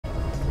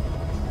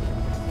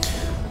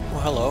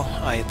hello.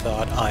 I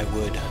thought I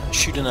would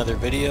shoot another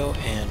video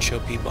and show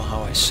people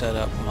how I set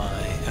up my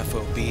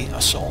FOB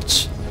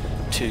assaults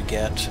to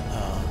get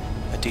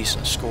a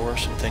decent score.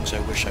 Some things I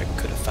wish I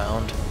could have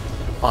found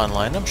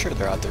online. I'm sure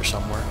they're out there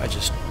somewhere. I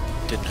just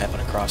didn't happen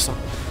across them.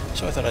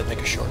 So I thought I'd make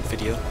a short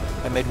video.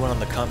 I made one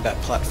on the combat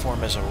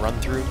platform as a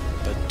run-through,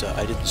 but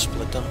I didn't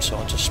split them, so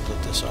I'll just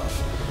split this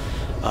off.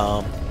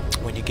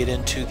 When you get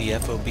into the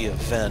FOB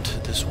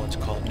event, this one's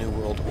called New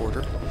World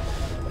Order.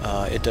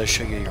 It does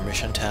show you your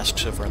mission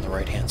tasks over on the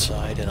right-hand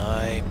side, and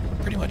I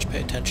pretty much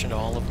pay attention to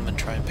all of them and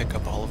try and pick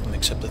up all of them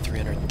except the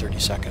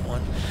 332nd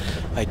one.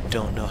 I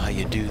don't know how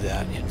you do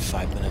that in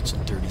 5 minutes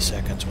and 30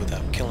 seconds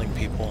without killing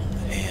people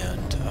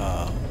and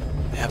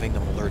having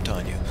them alert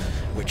on you,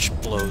 which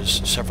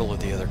blows several of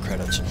the other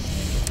credits.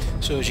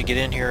 So as you get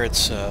in here,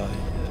 it's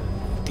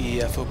the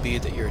FOB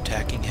that you're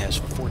attacking has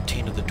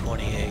 14 of the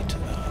 28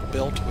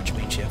 built, which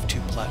means you have 2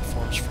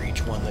 platforms for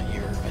each one that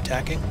you're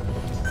attacking.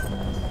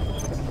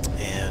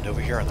 And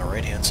over here on the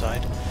right hand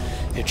side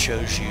it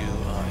shows you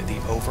the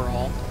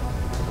overall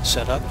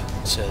setup.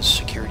 It says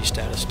security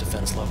status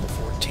defense level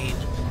 14,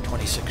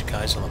 26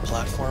 guys on the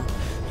platform.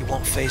 You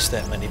won't face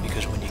that many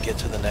because when you get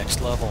to the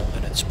next level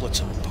and it splits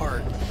them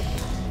apart,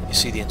 you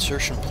see the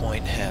insertion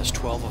point has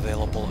 12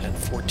 available and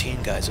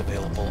 14 guys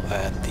available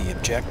at the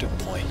objective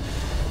point.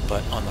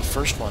 But on the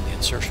first one, the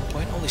insertion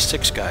point, only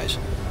 6 guys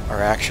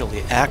are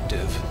actually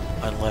active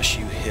unless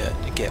you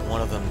get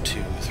one of them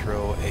to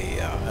throw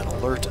an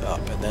alert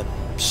up, and then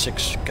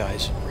 6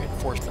 guys in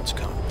reinforcements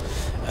come.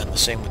 And the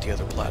same with the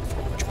other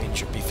platform, which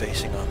means you'll be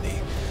facing on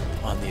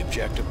the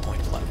objective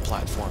point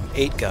platform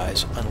 8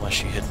 guys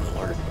unless you hit an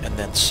alert, and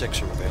then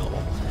 6 are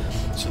available.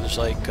 So there's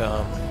like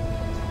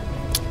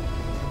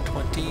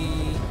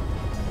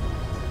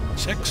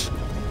 26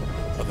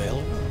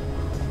 available.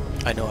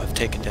 I know I've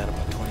taken down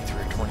about 23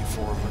 or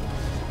 24 of them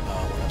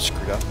when I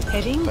screwed up,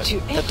 but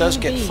that does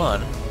get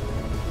fun.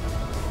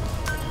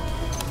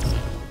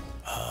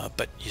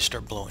 But you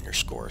start blowing your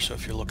score. So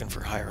if you're looking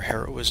for higher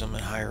heroism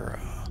and higher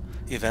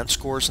event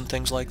scores and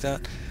things like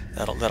that,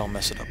 that'll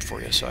mess it up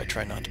for you. So I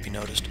try not to be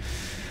noticed.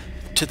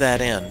 To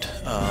that end,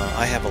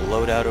 I have a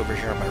loadout over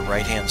here on my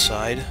right-hand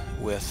side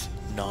with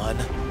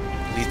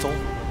non-lethal,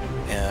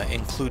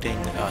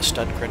 including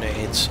stun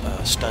grenades,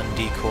 stun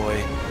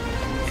decoy,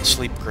 and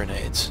sleep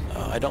grenades.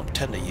 I don't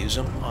tend to use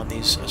them on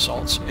these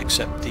assaults,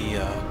 except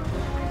the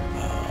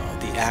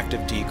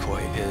active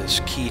decoy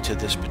is key to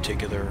this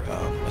particular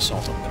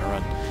assault I'm going to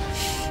run.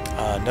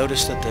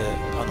 Notice that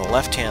on the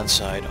left-hand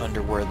side, under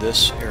where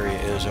this area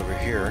is over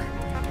here,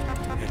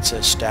 it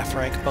says staff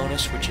rank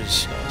bonus, which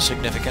is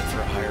significant for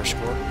a higher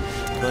score.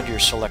 Go into your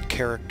select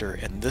character,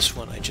 and this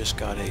one I just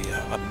got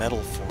a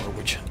medal for,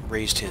 which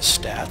raised his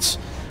stats,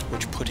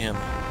 which put him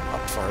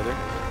up farther.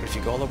 But if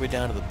you go all the way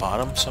down to the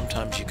bottom,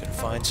 sometimes you can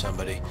find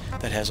somebody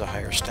that has a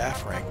higher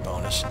staff rank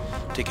bonus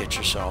to get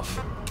yourself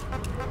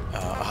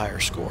a higher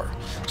score.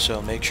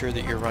 So make sure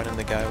that you're running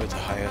the guy with the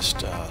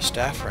highest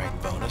staff rank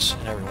bonus,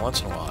 and every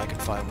once in a while I can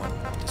find one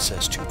that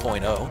says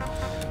 2.0,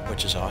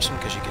 which is awesome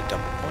because you get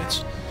double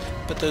points,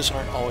 but those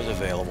aren't always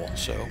available.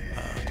 So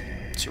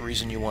it's a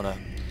reason you want to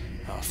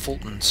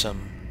Fulton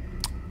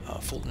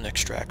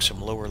extract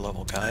some lower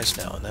level guys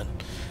now and then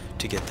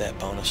to get that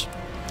bonus.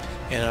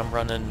 And I'm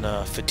running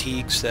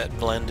fatigues that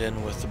blend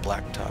in with the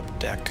blacktop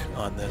deck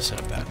on this and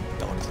a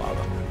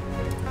balaclava.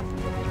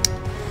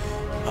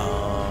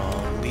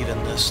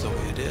 Leaving this the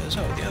way it is.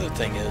 Oh, the other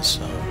thing is,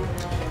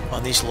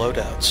 on these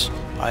loadouts,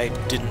 I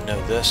didn't know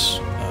this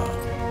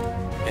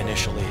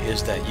initially,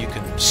 is that you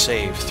can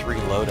save 3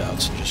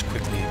 loadouts and just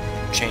quickly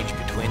change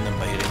between them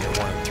by hitting the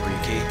 1 and 3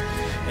 key.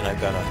 And I've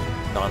got a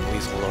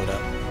non-lethal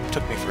loadout. It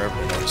took me forever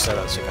to notice that.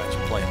 I was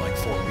playing like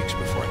 4 weeks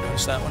before I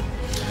noticed that one.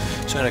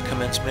 So I'm going to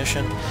commence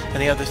mission.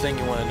 And the other thing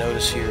you want to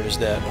notice here is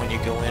that when you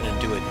go in and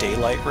do a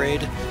daylight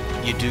raid,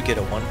 you do get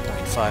a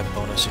 1.5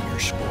 bonus in your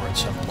score at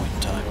some point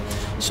in time.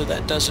 So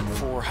that does it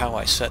for how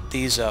I set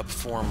these up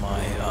for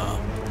my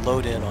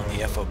load-in on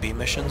the FOB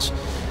missions.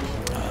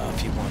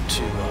 If you want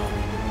to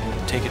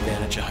take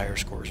advantage of higher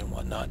scores and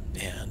whatnot.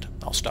 And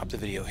I'll stop the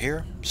video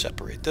here,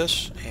 separate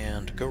this,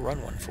 and go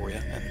run one for you,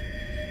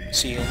 and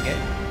see you in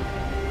game.